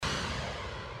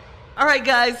All right,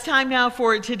 guys, time now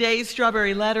for today's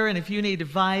Strawberry Letter. And if you need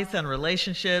advice on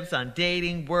relationships, on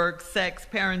dating, work, sex,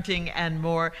 parenting, and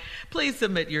more, please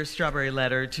submit your Strawberry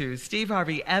Letter to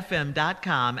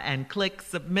steveharveyfm.com and click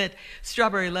Submit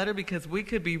Strawberry Letter, because we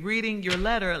could be reading your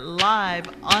letter live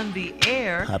on the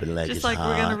air. Just like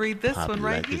we're going to read this one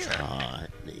right here.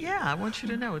 Yeah, I want you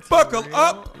to know it's Buckle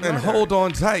up and hold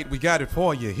on tight. We got it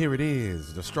for you. Here it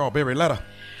is, the Strawberry Letter.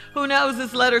 Who knows,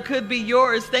 this letter could be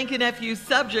yours. Thank you, nephew.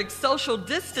 Subject, social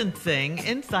distancing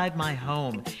inside my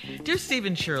home. Dear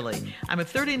Stephen Shirley, I'm a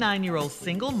 39-year-old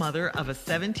single mother of a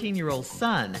 17-year-old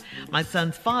son. My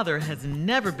son's father has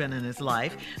never been in his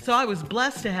life, so I was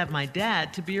blessed to have my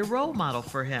dad to be a role model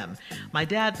for him. My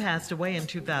dad passed away in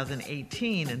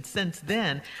 2018, and since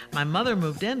then, my mother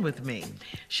moved in with me.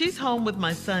 She's home with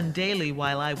my son daily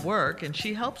while I work, and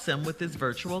she helps him with his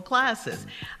virtual classes.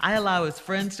 I allow his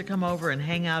friends to come over and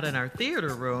hang out in our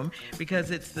theater room because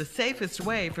it's the safest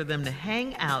way for them to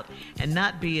hang out and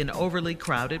not be in overly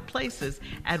crowded places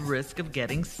at risk of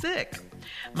getting sick.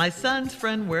 My son's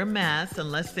friends wear masks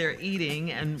unless they're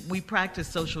eating, and we practice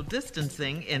social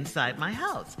distancing inside my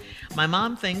house. My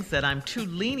mom thinks that I'm too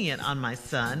lenient on my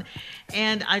son,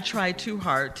 and I try too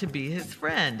hard to be his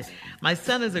friend. My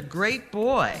son is a great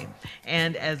boy,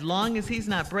 and as long as he's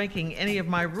not breaking any of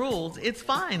my rules, it's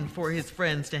fine for his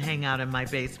friends to hang out in my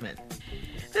basement.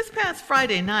 This past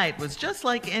Friday night was just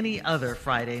like any other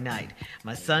Friday night.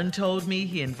 My son told me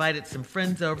he invited some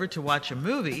friends over to watch a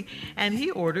movie, and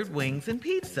he ordered wings and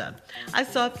pizza. I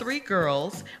saw 3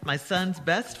 girls, my son's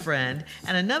best friend,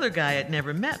 and another guy I'd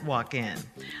never met walk in.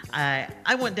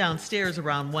 I went downstairs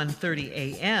around 1:30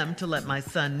 a.m. to let my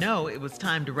son know it was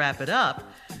time to wrap it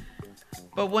up.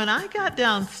 But when I got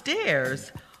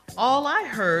downstairs, all I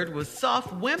heard was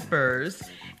soft whimpers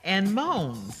and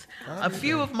moans. A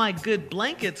few of my good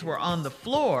blankets were on the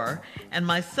floor, and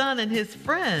my son and his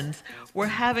friends were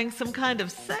having some kind of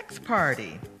sex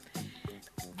party.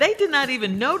 They did not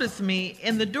even notice me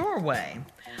in the doorway.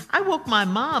 I woke my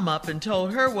mom up and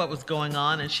told her what was going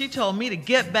on, and she told me to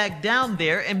get back down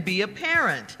there and be a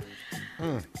parent.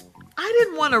 I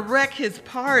didn't want to wreck his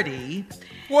party.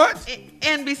 What?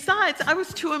 And besides, I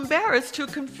was too embarrassed to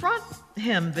confront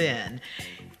him then.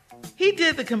 He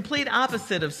did the complete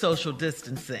opposite of social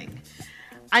distancing.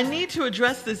 I need to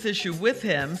address this issue with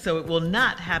him so it will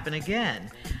not happen again.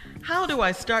 How do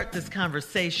I start this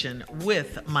conversation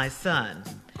with my son?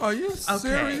 Are you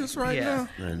serious now?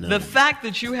 The fact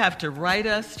that you have to write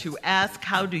us to ask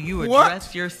how do you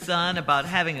address your son about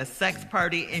having a sex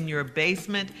party in your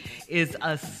basement is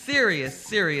a serious,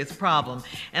 serious problem.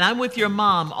 And I'm with your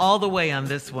mom all the way on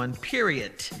this one,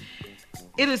 period.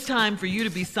 It is time for you to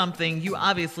be something you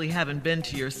obviously haven't been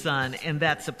to your son, and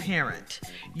that's a parent.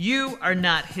 You are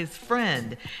not his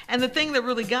friend. And the thing that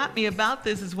really got me about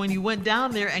this is when you went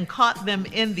down there and caught them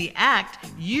in the act,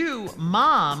 you,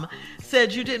 mom,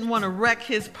 said you didn't want to wreck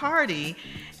his party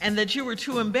and that you were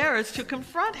too embarrassed to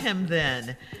confront him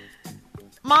then.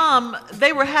 Mom,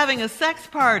 they were having a sex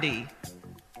party.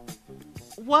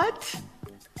 What?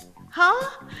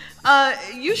 Huh?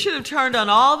 You should have turned on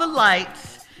all the lights,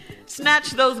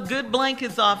 snatched those good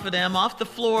blankets off of them, off the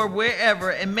floor, wherever,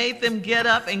 and made them get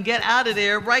up and get out of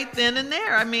there right then and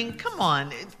there. I mean, come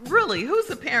on. Really, who's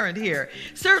the parent here?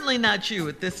 Certainly not you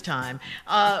at this time.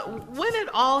 When at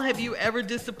all have you ever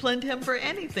disciplined him for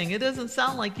anything? It doesn't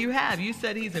sound like you have. You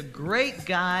said he's a great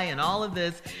guy and all of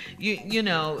this. You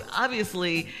know,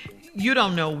 obviously, you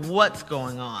don't know what's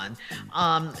going on.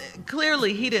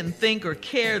 Clearly, he didn't think or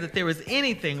care that there was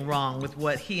anything wrong with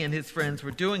what he and his friends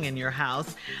were doing in your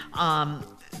house.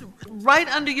 Right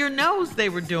under your nose, they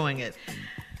were doing it.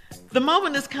 The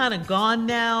moment is kind of gone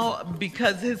now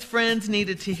because his friends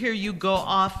needed to hear you go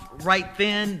off right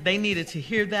then. They needed to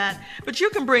hear that. But you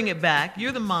can bring it back.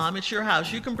 You're the mom. It's your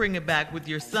house. You can bring it back with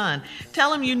your son.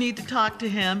 Tell him you need to talk to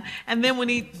him. And then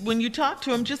when you talk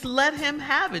to him, just let him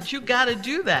have it. You got to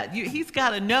do that. He's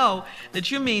got to know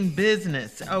that you mean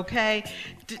business, okay?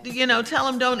 Tell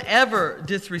him don't ever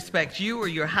disrespect you or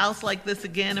your house like this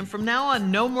again. And from now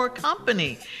on, no more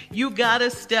company. You got to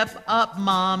step up,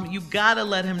 mom. You got to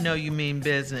let him know you mean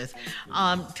business.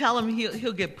 Tell him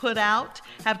he'll get put out,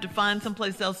 have to find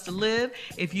someplace else to live.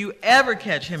 If you ever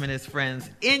catch him and his friends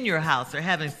in your house or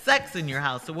having sex in your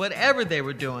house or whatever they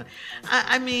were doing,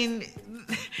 I mean,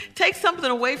 take something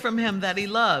away from him that he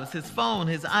loves, his phone,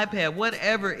 his iPad,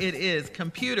 whatever it is,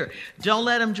 computer. Don't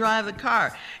let him drive the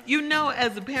car. You know,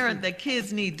 as a parent, that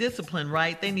kids need discipline,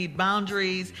 right? They need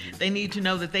boundaries. They need to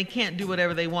know that they can't do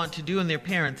whatever they want to do in their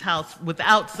parents' house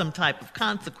without some type of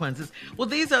consequences. Well,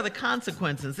 these are the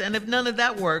consequences. And if none of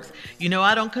that works,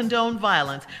 I don't condone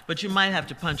violence, but you might have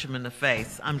to punch him in the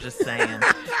face. I'm just saying.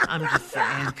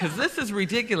 Because this is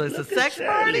ridiculous. A sex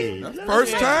party?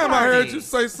 First time I heard you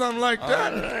say something like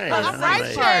that. All right,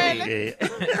 Shirley.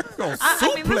 Gonna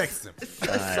suplex him.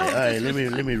 All right, let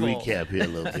me recap here a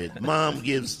little bit. Mom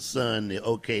gives son the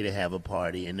okay to have a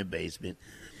party in the basement.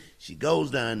 She goes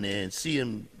down there and see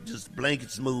him, just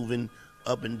blankets moving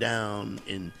up and down,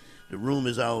 and the room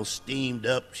is all steamed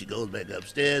up. She goes back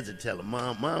upstairs and tell her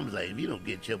mom. Mom's like, if you don't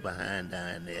get your behind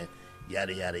down there,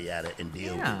 yada, yada, yada, and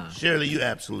deal with it. Shirley, you're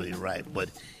absolutely right. But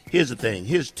here's the thing.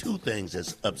 Here's two things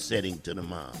that's upsetting to the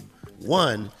mom.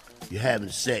 One, you're having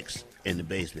sex in the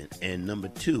basement. And number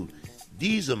two,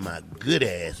 these are my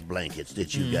good-ass blankets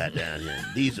that you got down here.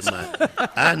 These are my,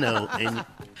 I know, and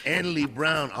Annalie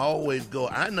Brown always go,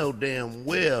 I know damn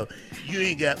well you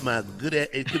ain't got my good-ass,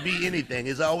 it could be anything.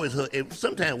 It's always her, it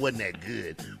sometimes wasn't that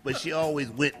good, but she always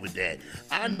went with that.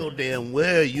 I know damn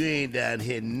well you ain't down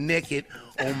here naked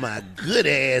on my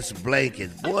good-ass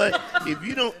blankets. Boy, if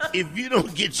you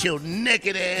don't get your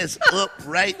naked ass up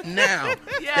right now,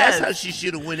 that's how she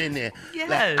should have went in there. Yes.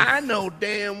 Like, I know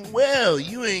damn well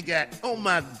you ain't got on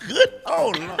my good,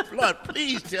 oh Lord,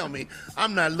 please tell me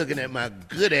I'm not looking at my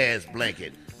good-ass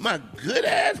blanket. My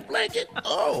good-ass blanket?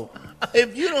 Oh,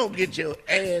 if you don't get your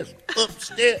ass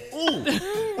upstairs,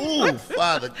 ooh,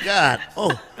 Father God,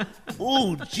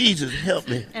 ooh, Jesus help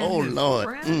me, and oh Lord,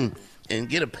 breath. And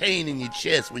get a pain in your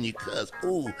chest when you cuss,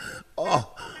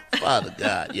 Father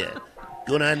God, yeah.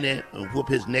 Go down there and whoop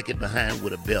his naked behind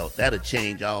with a belt. That'll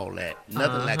change all that.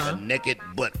 Nothing like a naked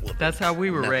butt whooping. That's how we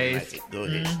were Nothing raised. Like it. Go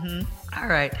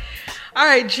ahead. All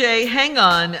right, Jay, hang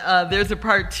on. There's a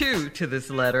part 2 to this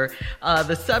letter.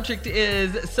 The subject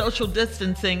is social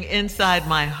distancing inside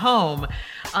my home.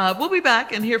 We'll be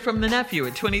back and hear from the nephew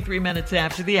at 23 minutes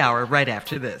after the hour, right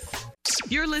after this.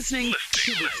 You're listening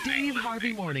to the Steve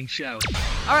Harvey Morning Show.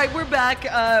 All right, we're back.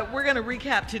 We're going to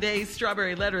recap today's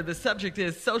Strawberry Letter. The subject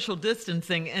is social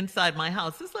distancing inside my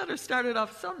house. This letter started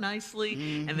off so nicely,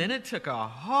 and then it took a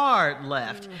hard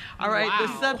left. All right,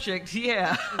 The subject,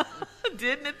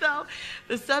 didn't it though?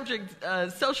 The subject,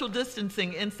 social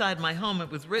distancing inside my home.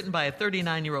 It was written by a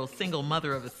 39-year-old single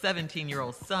mother of a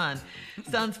 17-year-old son.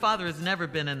 Son's father has never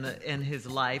been in his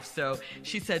life, so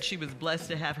she said she was blessed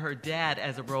to have her dad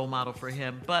as a role model for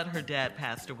him, but her dad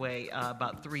passed away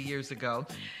about 3 years ago.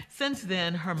 Since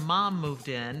then, her mom moved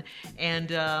in, and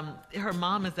her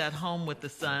mom is at home with the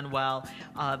son while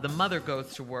the mother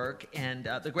goes to work, and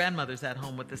the grandmother's at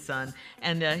home with the son,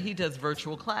 and he does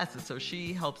virtual classes, so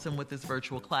she helps him with his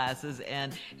virtual classes,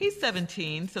 and he's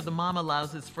 17, so the mom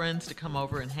allows his friends to come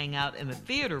over and hang out in the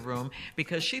theater room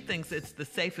because she thinks it's the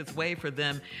safest way for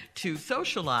them to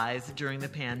socialize during the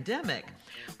pandemic.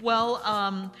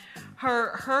 Well,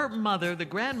 her mother, the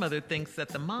grandmother, thinks that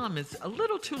the mom is a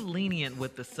little too lenient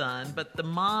with the son, but the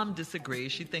mom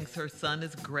disagrees. She thinks her son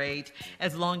is great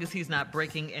as long as he's not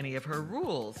breaking any of her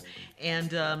rules.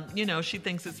 And, she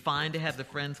thinks it's fine to have the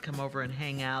friends come over and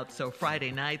hang out. So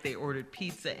Friday night, they ordered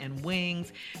pizza and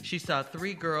wings. She saw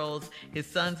 3 girls, his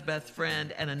son's best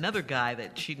friend, and another guy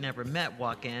that she'd never met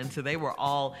walk in. So they were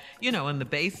all, in the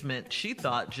basement, she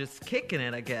thought, just kicking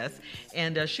it, I guess.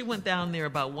 And she went down there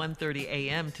about 1:30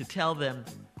 a.m. to tell them,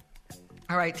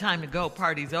 all right, time to go,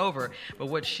 party's over. But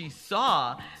what she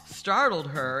saw startled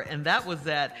her, and that was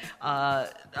that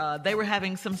they were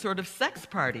having some sort of sex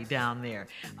party down there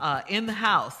in the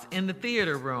house, in the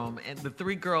theater room, and the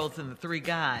 3 girls and the 3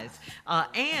 guys.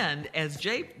 And as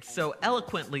Jay so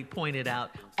eloquently pointed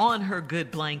out, on her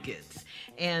good blankets.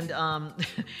 And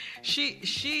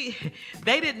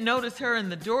they didn't notice her in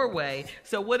the doorway,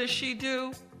 so what does she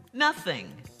do? Nothing.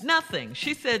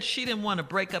 She said she didn't want to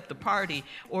break up the party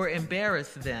or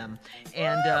embarrass them.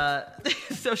 And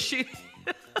so she...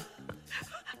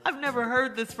 I've never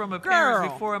heard this from a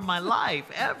parent before in my life,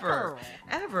 ever.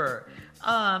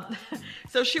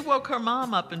 So she woke her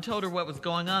mom up and told her what was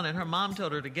going on, and her mom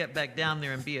told her to get back down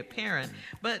there and be a parent.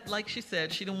 But like she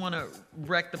said, she didn't want to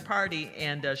wreck the party,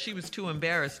 and she was too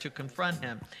embarrassed to confront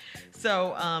him.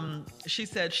 So she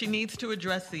said she needs to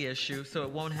address the issue so it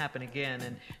won't happen again,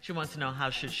 and she wants to know how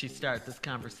should she start this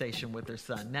conversation with her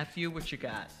son. Nephew, what you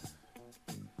got?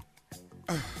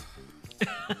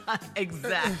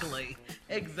 Exactly.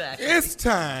 It's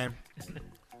time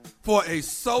for a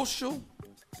social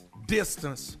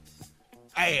distance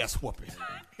ass whooping.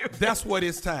 That's what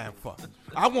it's time for.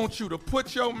 I want you to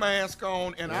put your mask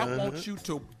on, and I want you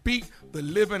to beat the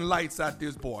living lights out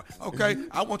this boy, okay?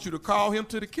 I want you to call him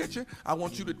to the kitchen. I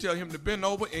want you to tell him to bend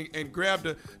over and grab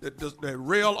the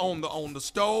rail on the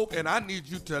stove, and I need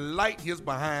you to light his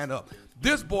behind up.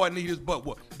 This boy need his butt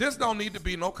whooped. This don't need to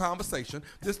be no conversation.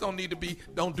 This don't need to be,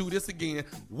 don't do this again.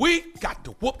 We got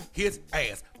to whoop his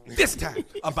ass this time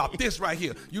about this right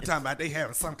here. You talking about they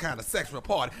having some kind of sexual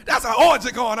party. That's an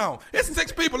orgy going on. It's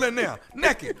 6 people in there,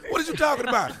 naked. What is you talking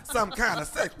about? Some kind of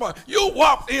sex party. You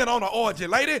walked in on an orgy,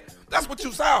 lady. That's what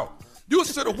you saw. You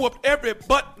should have whooped every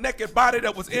butt-naked body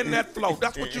that was in that floor.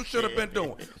 That's what you should have been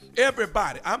doing.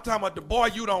 Everybody. I'm talking about the boy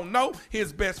you don't know,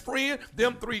 his best friend,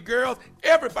 them 3 girls,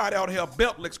 everybody out here,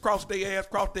 belt licks, cross their ass,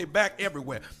 cross their back,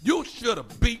 everywhere. You should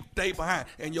have beat they behind.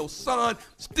 And your son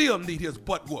still need his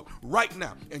butt whooped right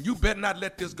now. And you better not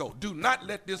let this go. Do not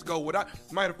let this go without.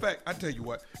 Matter of fact, I tell you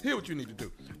what, here's what you need to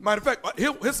do. Matter of fact,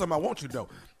 here's something I want you to know.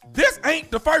 This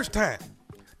ain't the first time.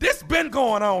 This been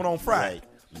going on Friday. Right.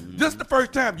 This the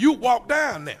first time you walk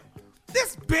down there.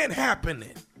 This been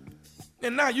happening.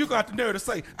 And now you got the nerve to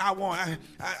say, I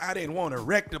didn't want to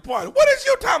wreck the party. What is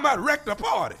you talking about, wreck the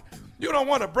party? You don't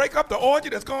want to break up the orgy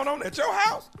that's going on at your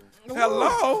house? Ooh.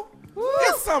 Hello? Ooh.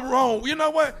 There's something wrong. You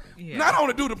know what? Yeah. Not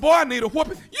only do the boy need a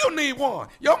whooping, you need one.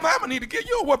 Your mama need to get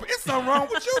you a whooping. It's something wrong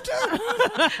with you,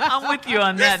 too. I'm with you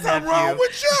on that, There's something wrong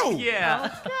with you.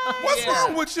 Yeah. What's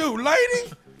wrong with you,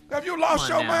 lady? Have you lost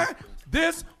your mind?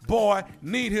 This boy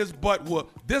need his butt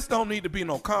whooped. This don't need to be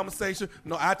no conversation.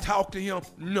 No, I talk to him.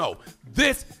 No,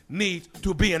 this needs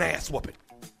to be an ass whooping.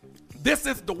 This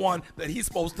is the one that he's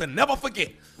supposed to never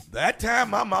forget. That time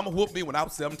my mama whooped me when I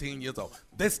was 17 years old.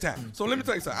 This time. So let me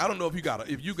tell you something. I don't know if you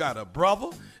got a brother,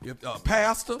 if a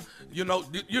pastor, you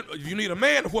need a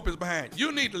man to whoop his behind.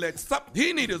 You need to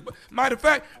he need his. Matter of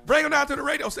fact, bring him down to the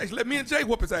radio station. Let me and Jay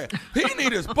whoop his ass. He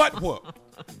need his butt whooped.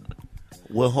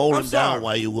 We'll hold him down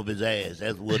while you whoop his ass.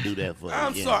 We'll do that for you.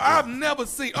 I'm sorry. I've never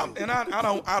seen, and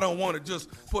I don't want to just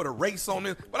put a race on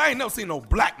this, but I ain't never seen no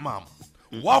black mama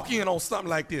walk in on something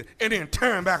like this and then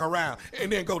turn back around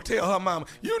and then go tell her mama,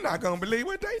 you're not going to believe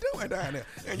what they doing down there.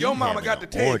 And your mama got to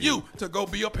tell you to go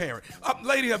be a parent.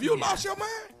 Lady, have you lost your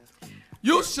mind?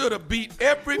 You should have beat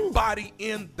everybody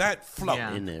in that floor.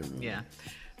 Yeah. In there. Yeah.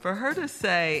 For her to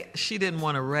say she didn't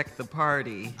want to wreck the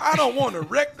party. I don't want to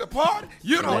wreck the party.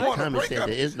 You don't want to break up.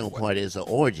 There is no party. It's an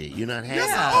orgy. You're not having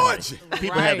an orgy.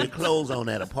 People have their clothes on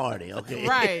at a party, okay?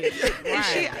 Right.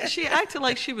 She acted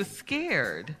like she was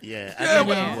scared. Yeah.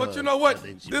 But you know what?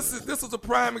 This is a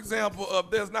prime example of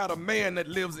there's not a man that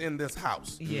lives in this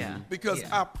house. Yeah. Because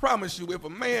I promise you, if a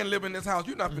man live in this house,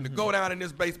 you're not going to go down in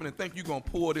this basement and think you're going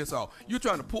to pull this off. You're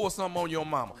trying to pull something on your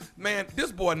mama. Man,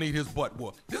 this boy need his butt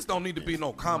whooped. This don't need to be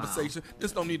no conversation. Wow.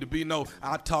 This don't need to be no,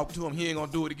 I talk to him, he ain't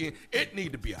gonna do it again. It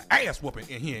need to be an ass whooping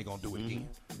and he ain't gonna do it again.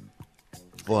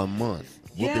 For a month.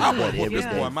 I'm gonna whoop this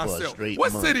boy myself.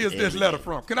 What city is this letter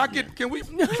from? Can we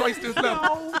trace this letter?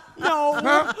 No.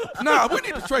 Huh? Nah, we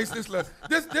need to trace this letter.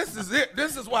 This is it.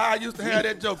 This is why I used to have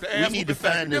that joke. The ass we need to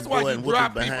find this boy and whoop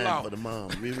him behind for the mom.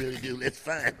 We really do. Let's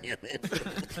find him.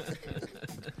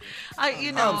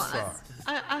 I'm sorry.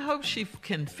 I hope she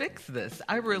can fix this.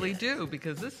 I really do,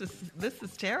 because this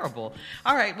is terrible.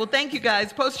 All right. Well, thank you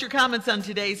guys. Post your comments on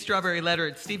today's Strawberry Letter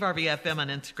at Steve Harvey FM on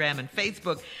Instagram and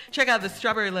Facebook. Check out the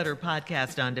Strawberry Letter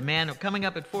podcast on demand. Coming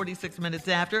up at 46 minutes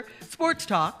after Sports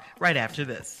Talk, right after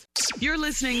this. You're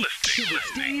listening to the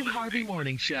Steve Harvey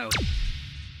Morning Show.